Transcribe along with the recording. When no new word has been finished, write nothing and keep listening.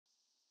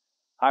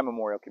Hi,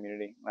 Memorial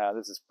community.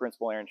 This is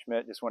Principal Aaron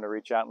Schmidt. Just want to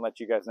reach out and let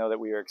you guys know that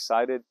we are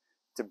excited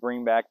to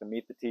bring back the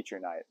Meet the Teacher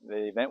Night.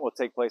 The event will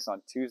take place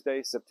on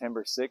Tuesday,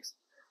 September 6th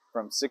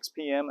from 6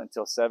 p.m.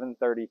 until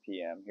 7:30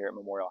 p.m. here at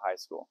Memorial High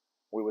School.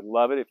 We would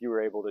love it if you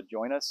were able to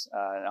join us,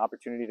 an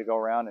opportunity to go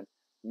around and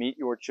meet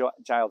your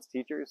child's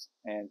teachers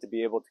and to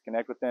be able to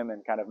connect with them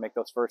and kind of make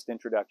those first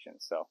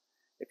introductions. So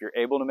if you're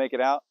able to make it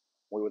out,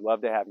 we would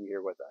love to have you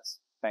here with us.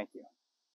 Thank you.